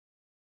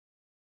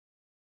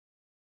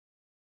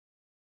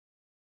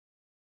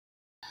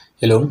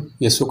Hello,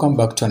 yes, welcome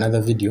back to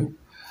another video. In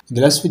the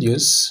last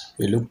videos,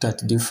 we looked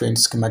at different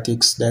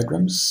schematics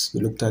diagrams,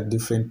 we looked at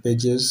different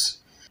pages.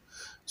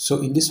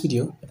 So in this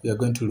video, we are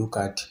going to look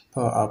at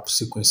power up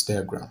sequence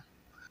diagram.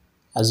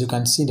 As you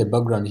can see in the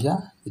background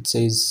here, it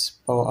says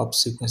power up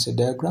sequence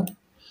diagram.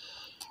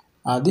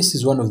 This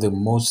is one of the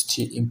most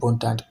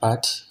important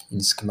part in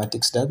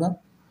schematics diagram.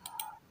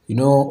 You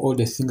know, all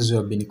the things we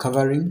have been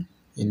covering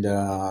in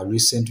the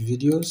recent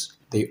videos,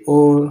 they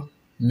all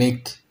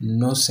make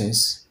no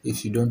sense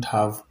if you don't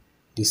have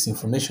this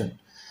information.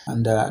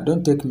 And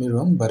don't take me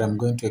wrong, but I'm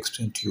going to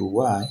explain to you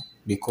why.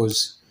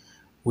 Because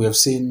we have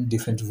seen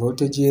different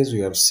voltages,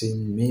 we have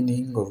seen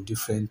meaning of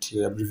different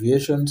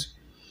abbreviations.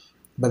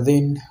 But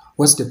then,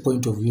 what's the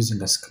point of using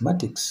the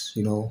schematics?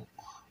 You know,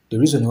 the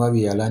reason why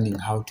we are learning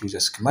how to use the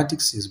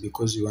schematics is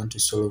because we want to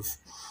solve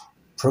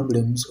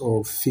problems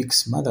or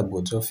fix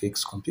motherboards or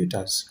fix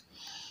computers.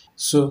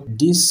 So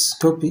this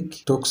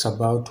topic talks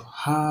about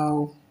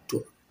how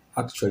to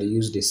actually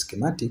use the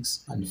schematics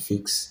and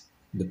fix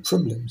the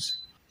problems.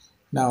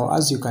 Now,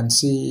 as you can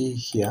see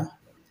here,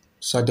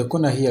 so at the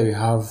corner here we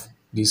have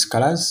these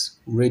colors: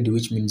 red,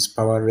 which means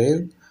power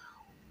rail;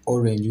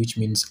 orange, which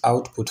means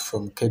output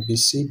from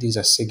KBC, these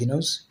are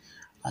signals;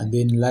 and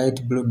then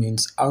light blue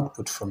means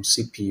output from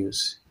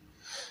CPUs.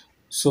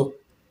 So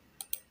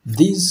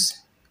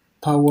these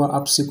power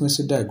up sequence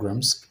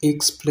diagrams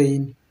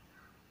explain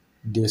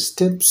the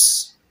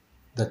steps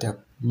that a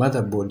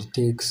motherboard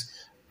takes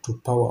to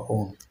power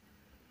on.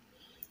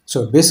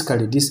 So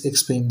basically this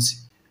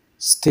explains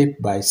step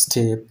by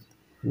step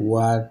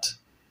what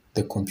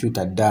the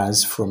computer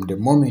does from the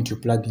moment you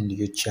plug in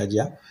your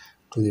charger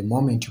to the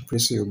moment you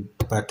press your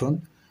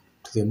button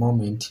to the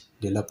moment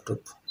the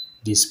laptop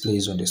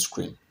displays on the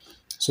screen.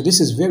 So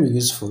this is very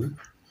useful,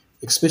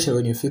 especially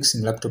when you're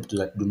fixing laptops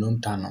that do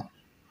not turn on,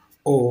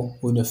 or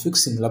when you're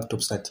fixing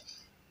laptops that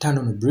turn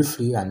on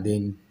briefly and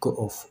then go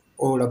off,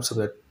 or laptops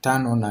that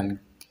turn on and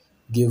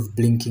give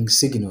blinking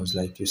signals,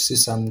 like you see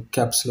some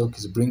caps lock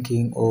is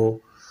blinking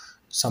or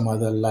some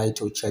other light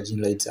or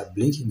charging lights are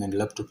blinking and the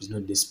laptop is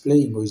not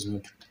displaying or is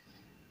not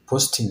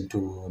posting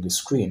to the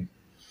screen.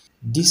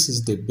 This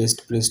is the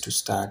best place to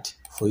start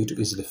for you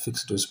to easily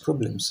fix those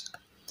problems.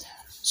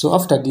 So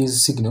after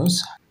these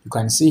signals, you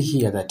can see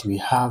here that we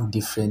have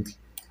different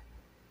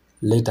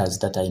letters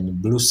that are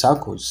in blue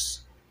circles.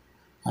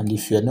 And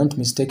if you are not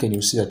mistaken,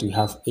 you see that we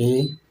have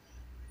A,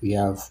 we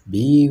have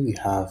B, we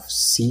have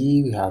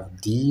C, we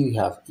have D, we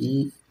have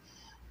E,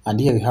 and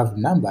here we have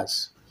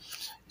numbers.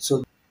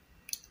 So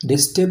the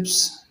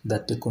steps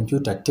that the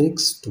computer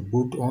takes to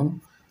boot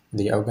on,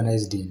 they are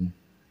organized in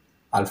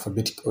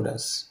alphabetic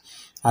orders.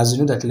 As you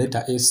know that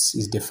letter S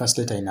is the first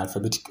letter in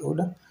alphabetic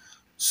order.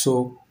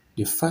 So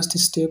the first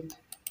step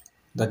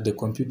that the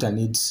computer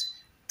needs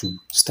to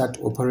start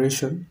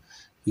operation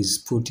is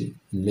put in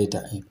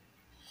letter A.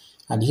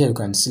 And here you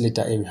can see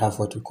letter A, we have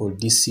what we call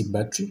DC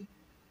battery.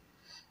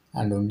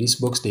 And on this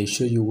box, they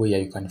show you where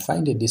you can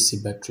find a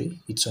DC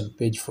battery. It's on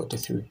page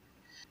 43.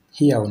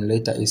 Here on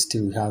letter A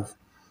still we have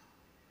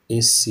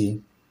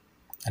AC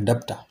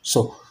adapter.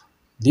 So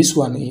this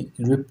one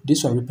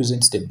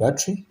represents the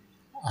battery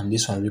and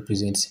this one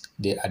represents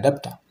the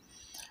adapter.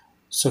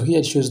 So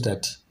here it shows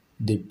that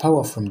the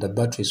power from the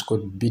battery is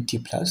called BT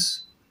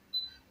plus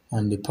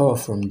and the power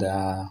from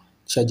the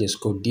charger is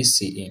called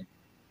DC in.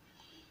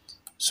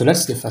 So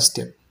that's the first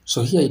step.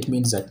 So here it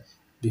means that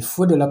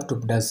before the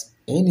laptop does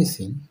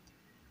anything,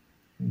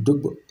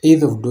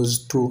 either of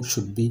those two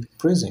should be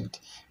present.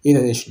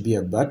 Either there should be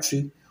a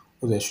battery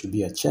or there should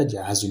be a charger.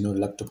 As you know,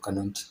 laptop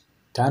cannot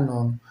turn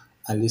on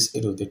unless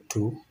either of the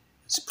two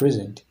is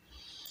present.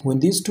 When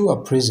these two are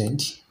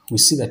present, we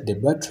see that the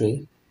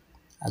battery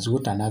has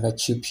got another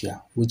chip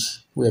here,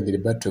 where the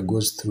battery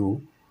goes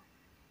through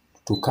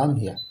to come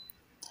here.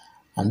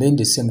 And then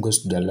the same goes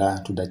to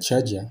the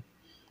charger.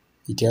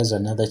 It has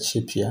another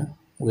chip here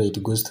where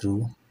it goes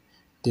through,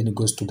 then it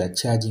goes to the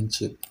charging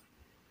chip.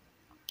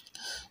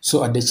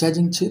 So at the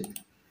charging chip,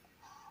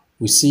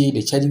 we see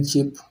the charging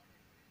chip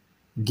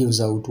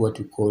gives out what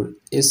we call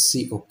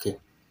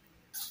SCOK,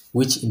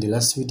 which in the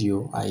last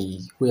video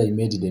where I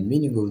made the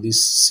meaning of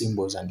these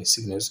symbols and the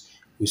signals,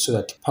 we saw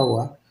that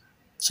power,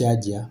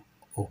 charger,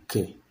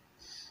 OK.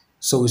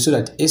 So we saw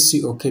that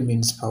SCOK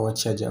means power,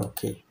 charger,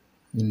 OK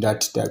in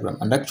that diagram.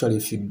 And actually,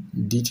 if you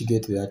did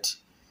get that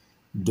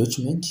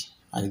document,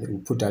 I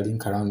will put a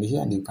link around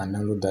here and you can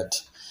download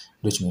that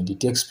document.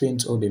 It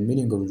explains all the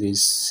meaning of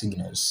these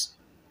signals.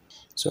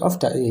 So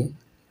after A,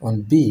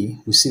 on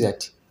B, we see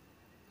that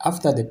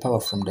after the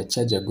power from the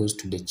charger goes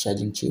to the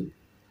charging chip,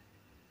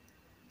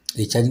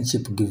 the charging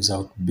chip gives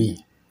out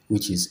B,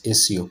 which is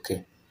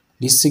SCOK.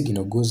 This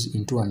signal goes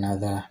into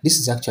another, this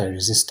is actually a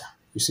resistor.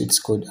 You see it's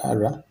called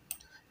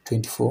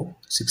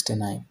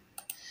R2469.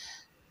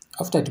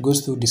 After it goes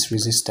through this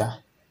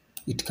resistor,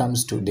 it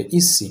comes to the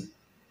EC.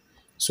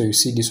 So you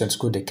see this one's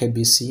called the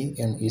KBC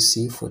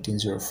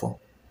MEC1404.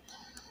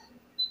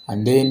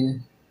 And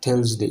then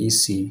tells the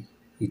EC,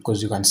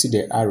 because you can see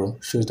the arrow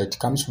shows that it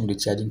comes from the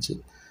charging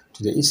chip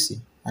to the EC.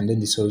 And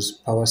then this shows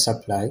power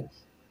supply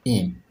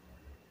in.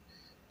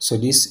 So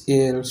this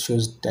L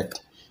shows that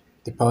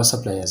the power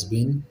supply has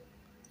been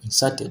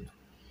inserted.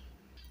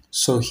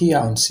 So here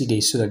on C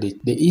they show that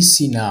the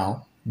EC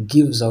now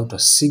gives out a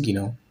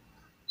signal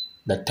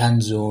that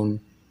turns on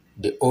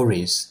the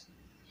arrays.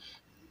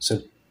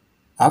 So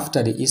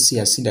after the EC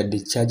has seen that the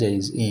charger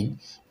is in,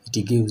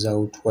 it gives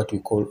out what we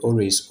call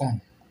always on,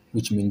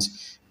 which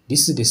means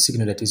this is the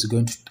signal that is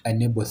going to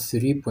enable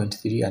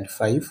 3.3 and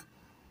 5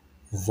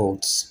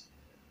 volts.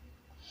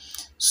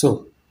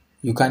 So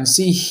you can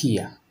see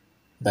here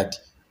that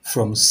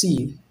from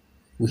C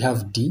we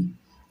have D,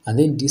 and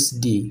then this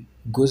D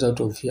goes out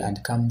of here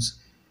and comes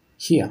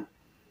here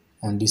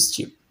on this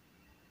chip.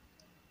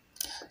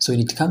 So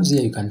when it comes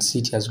here, you can see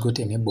it has got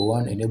enable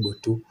 1, enable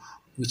 2,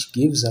 which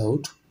gives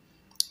out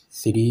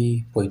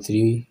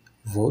 3.3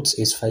 volts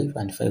S5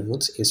 and 5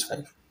 volts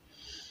S5.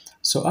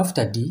 So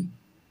after D,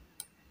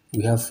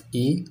 we have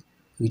E,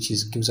 which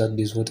gives out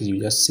this voltage you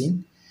just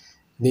seen.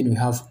 Then we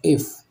have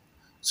F.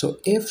 So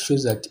F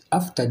shows that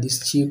after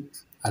this chip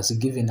has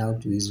given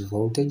out these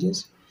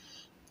voltages,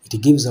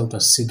 it gives out a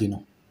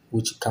signal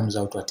which comes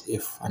out at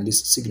F, and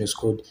this signal is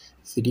called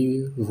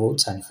 3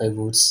 volts and 5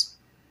 volts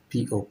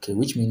POK,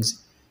 which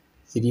means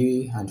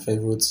 3 and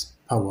 5 volts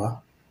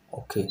power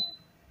OK,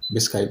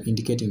 basically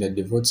indicating that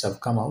the volts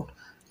have come out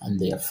and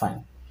they are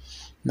fine.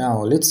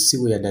 Now let's see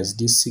where does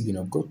this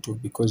signal go to,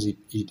 because it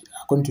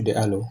according to the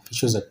arrow it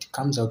shows that it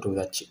comes out of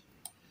that chip.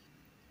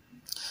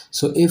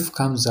 So F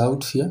comes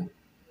out here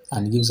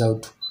and gives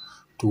out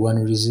to one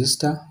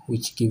resistor,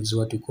 which gives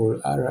what we call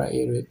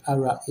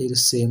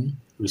RLSM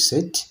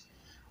reset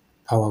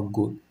power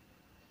good.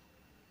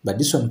 But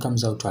this one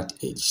comes out at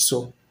H.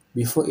 So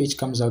before H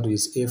comes out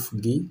is F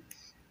G.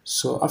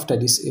 So after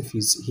this F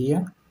is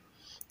here,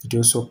 it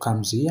also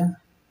comes here,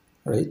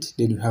 right?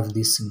 Then you have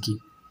this G,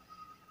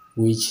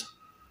 which,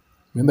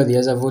 remember the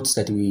other volts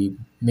that we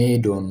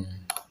made on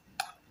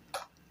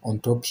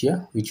top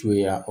here, which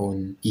were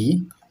on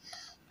E.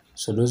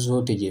 So those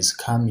voltages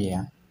come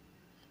here,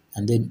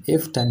 and then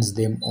F turns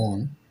them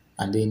on,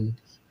 and then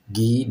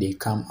G they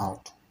come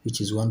out,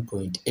 which is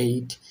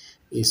 1.8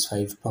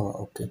 S5 power.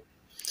 Okay.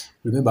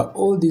 Remember,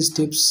 all these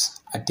steps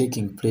are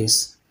taking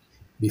place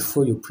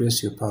before you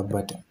press your power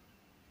button.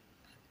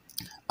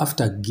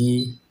 After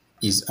G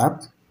is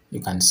up,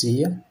 you can see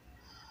here,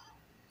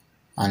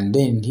 and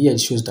then here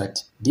it shows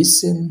that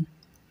this same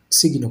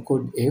signal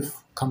called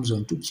F comes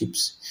on two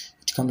chips.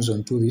 It comes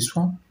on to this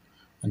one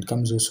and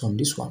comes also on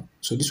this one.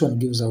 So this one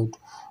gives out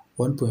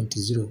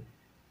 1.0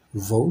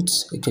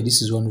 volts. Okay,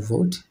 this is 1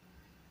 volt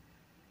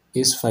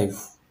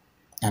S5,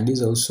 and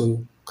these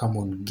also come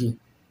on G.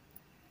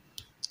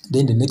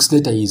 Then the next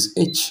letter is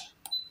H.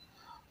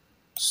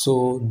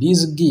 So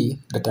these G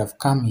that have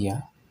come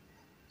here,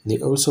 they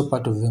also,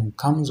 part of them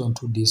comes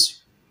onto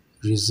these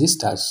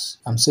resistors.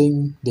 I'm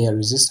saying they are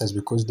resistors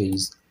because there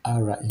is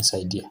R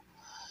inside here.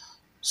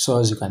 So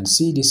as you can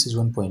see, this is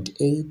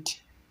 1.8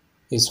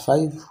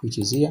 S5, which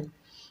is here,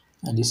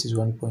 and this is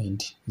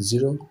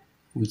 1.0,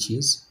 which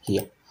is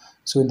here.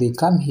 So when they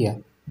come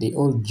here, they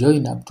all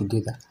join up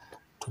together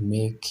to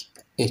make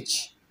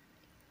H,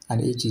 and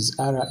H is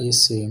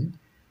RSM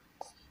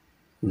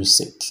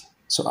reset.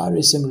 So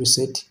RSM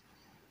reset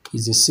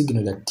is a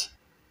signal that,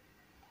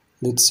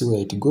 let's see where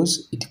it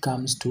goes. It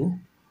comes to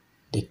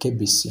the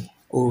KBC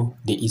or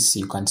the EC.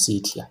 You can see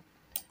it here,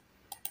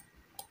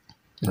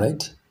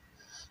 right?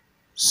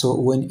 So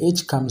when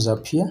H comes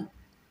up here,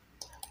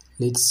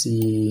 let's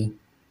see.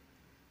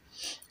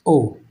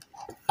 Oh,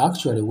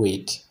 actually,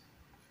 wait.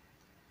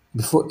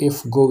 Before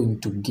F going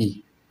to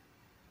G,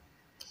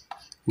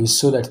 we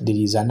saw that there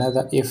is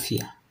another F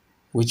here,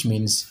 which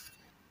means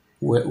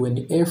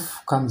when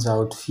F comes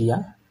out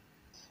here,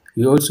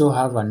 we also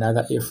have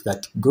another F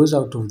that goes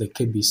out of the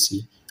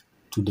KBC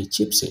to the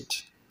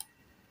chipset,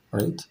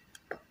 right?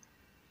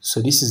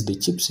 So this is the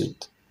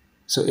chipset.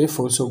 So F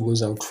also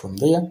goes out from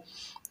there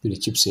to the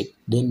chipset.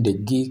 Then the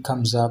G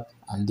comes up,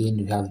 and then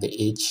we have the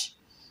H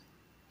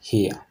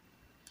here.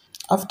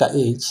 After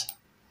H,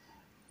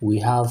 we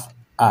have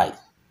I.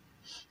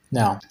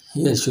 Now,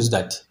 here it shows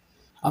that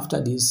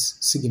after these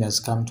signals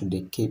come to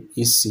the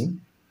EC,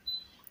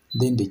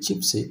 then the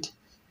chipset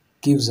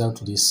gives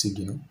out this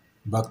signal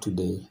back to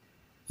the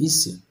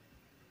EC,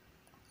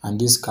 and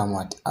this come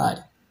at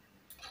I.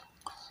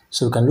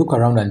 So you can look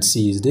around and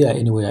see, is there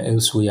anywhere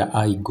else where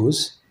I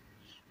goes?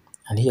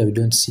 And here we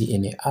don't see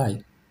any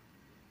I.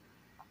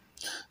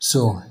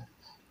 So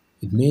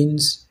it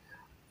means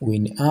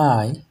when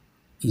I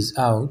is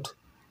out,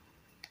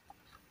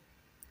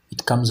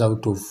 it comes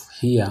out of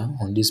here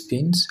on these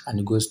pins and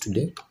it goes to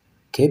the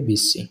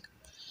KBC.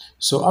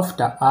 So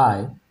after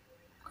I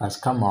has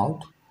come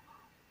out,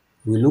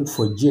 we look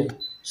for J.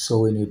 So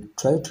when you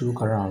try to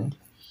look around,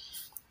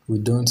 we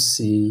don't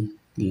see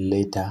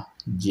letter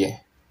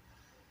J.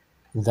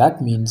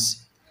 That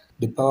means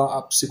the power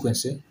up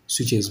sequence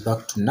switches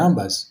back to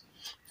numbers.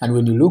 And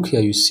when you look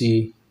here, you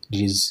see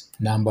there is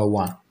number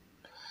 1.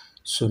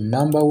 So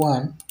number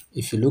 1,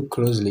 if you look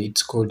closely,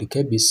 it's called the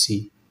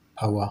KBC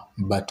power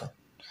button.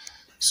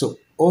 So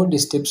all the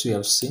steps we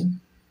have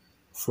seen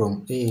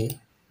from A,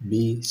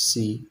 B,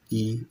 C,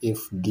 E,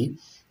 F, D,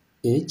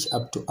 H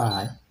up to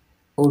I.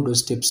 All those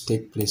steps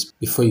take place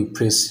before you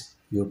press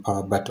your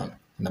power button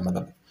on the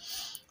motherboard.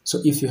 So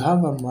if you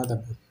have a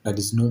motherboard that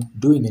is not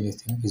doing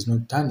anything, is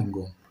not turning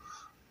on,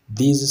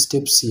 these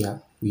steps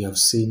here we have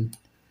seen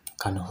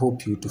can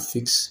help you to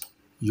fix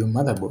your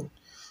motherboard.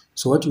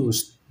 So what you will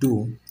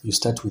do, you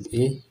start with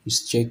A, you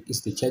check,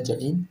 is the charger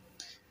in?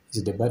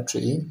 Is the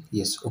battery in?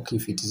 Yes. Okay,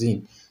 if it is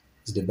in,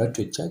 is the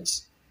battery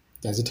charged?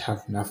 Does it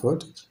have enough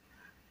voltage?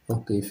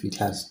 Okay, if it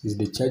has, is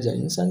the charger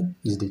inside?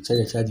 Is the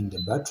charger charging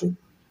the battery?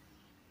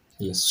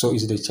 Yes. So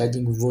is the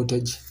charging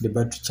voltage, the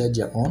battery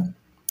charger on?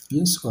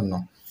 Yes or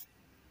no?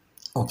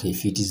 Okay,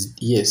 if it is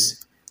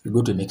yes, you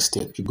go to the next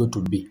step, you go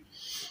to B.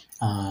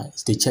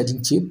 Is the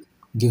charging chip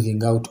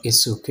giving out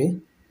SOK?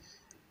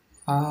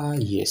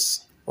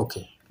 Yes.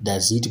 Okay.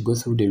 Does it go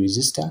through the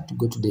resistor to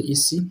go to the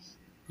EC?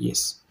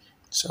 Yes.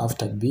 So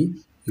after B,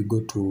 you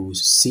go to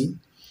C.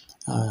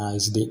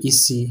 Is the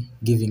EC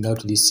giving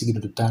out the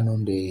signal to turn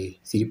on the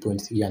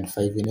 3.3 and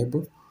 5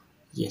 enable?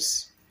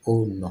 Yes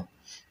or no?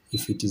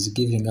 If it is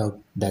giving out,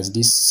 does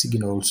this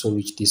signal also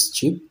reach this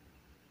chip?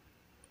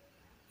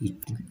 You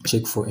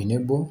check for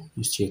enable,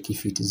 you check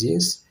if it is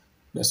yes,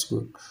 that's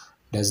good.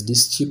 Does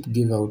this chip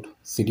give out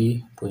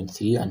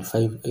 3.3 and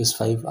 5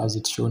 S5 as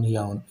it's shown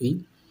here on E?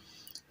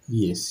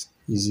 Yes.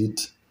 Is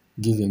it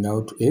giving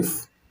out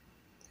F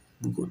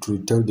to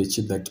tell the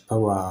chip that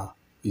power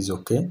is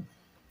okay?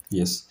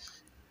 Yes.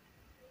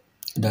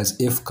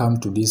 Does F come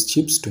to these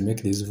chips to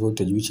make this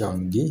voltage which are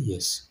on G?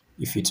 Yes.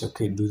 If it's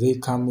okay, do they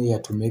come here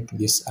to make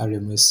this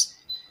RMS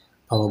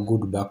power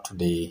good back to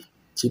the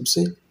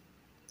chipset?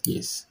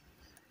 Yes.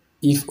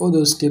 If all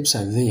those steps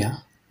are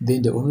there,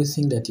 then the only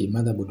thing that a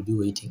motherboard will be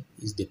waiting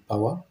is the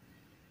power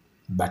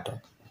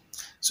button.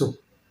 So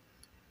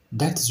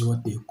that is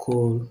what they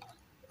call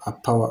a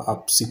power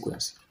up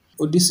sequence.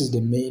 Oh, this is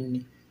the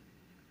main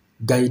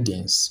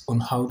guidance on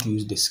how to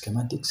use the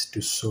schematics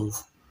to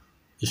solve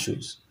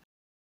issues.